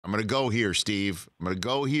I'm going to go here, Steve. I'm going to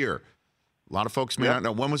go here. A lot of folks may not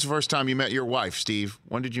know. When was the first time you met your wife, Steve?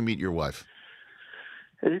 When did you meet your wife?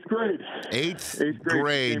 8th grade. Eighth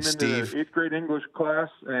grade, She came into the 8th grade English class,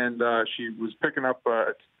 and she was picking up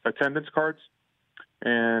attendance cards.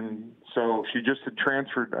 And so she just had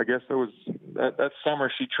transferred. I guess that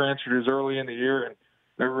summer she transferred as early in the year, and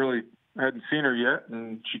never really hadn't seen her yet.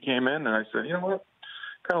 And she came in, and I said, you know what,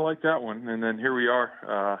 kind of like that one. And then here we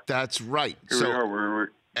are. That's right. Here we are. We're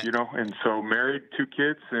and so married, 2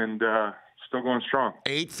 kids, and still going strong.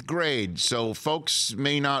 8th grade. So folks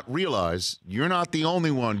may not realize you're not the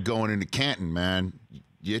only one going into Canton, man.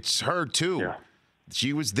 It's her too. Yeah.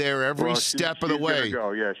 She was there every step of the way. She's gonna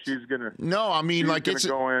go. Yeah, she's gonna. No, I mean, like this is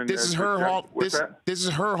her this is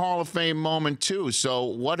her Hall of Fame moment too. So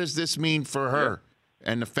what does this mean for her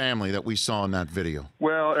and the family that we saw in that video?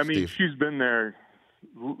 Well, I mean, Steve? she's been there.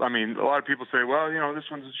 I mean, a lot of people say, well,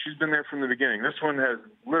 she's been there from the beginning. This one has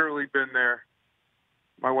literally been there.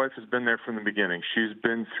 My wife has been there from the beginning. She's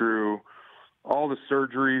been through all the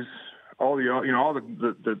surgeries, all the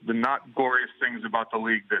not glorious things about the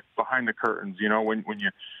league that behind the curtains.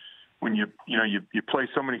 When you play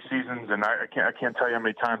so many seasons, and I can't tell you how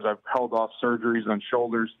many times I've held off surgeries on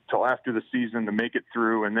shoulders till after the season to make it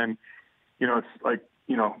through, and then it's like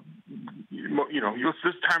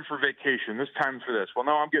this time for vacation, this time for this. Well,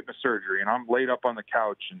 no, I'm getting a surgery, and I'm laid up on the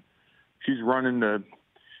couch, and she's running to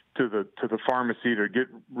the pharmacy to get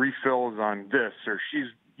refills on this, or she's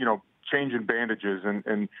changing bandages,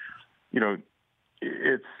 and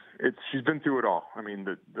she's been through it all. I mean,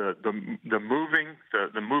 the moving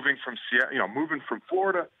from Seattle, moving from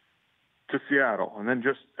Florida to Seattle, and then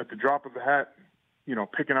just at the drop of a hat,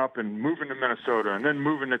 picking up and moving to Minnesota, and then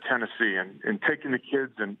moving to Tennessee, and taking the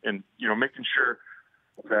kids, and making sure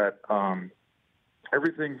that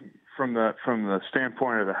everything from the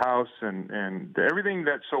standpoint of the house and everything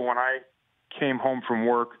that. So when I came home from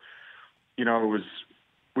work, it was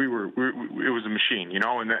a machine,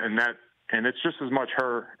 and it's just as much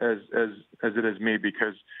her as it is me,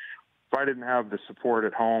 because if I didn't have the support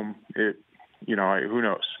at home, who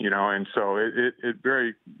knows, and so it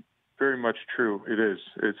very, very much true. It is.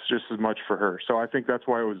 It's just as much for her. So I think that's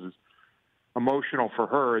why it was as emotional for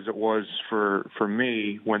her as it was for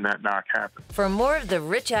me when that knock happened. For more of The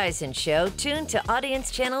Rich Eisen Show, tune to Audience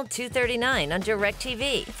Channel 239 on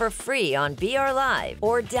DirecTV for free on BR Live,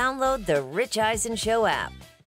 or download the Rich Eisen Show app.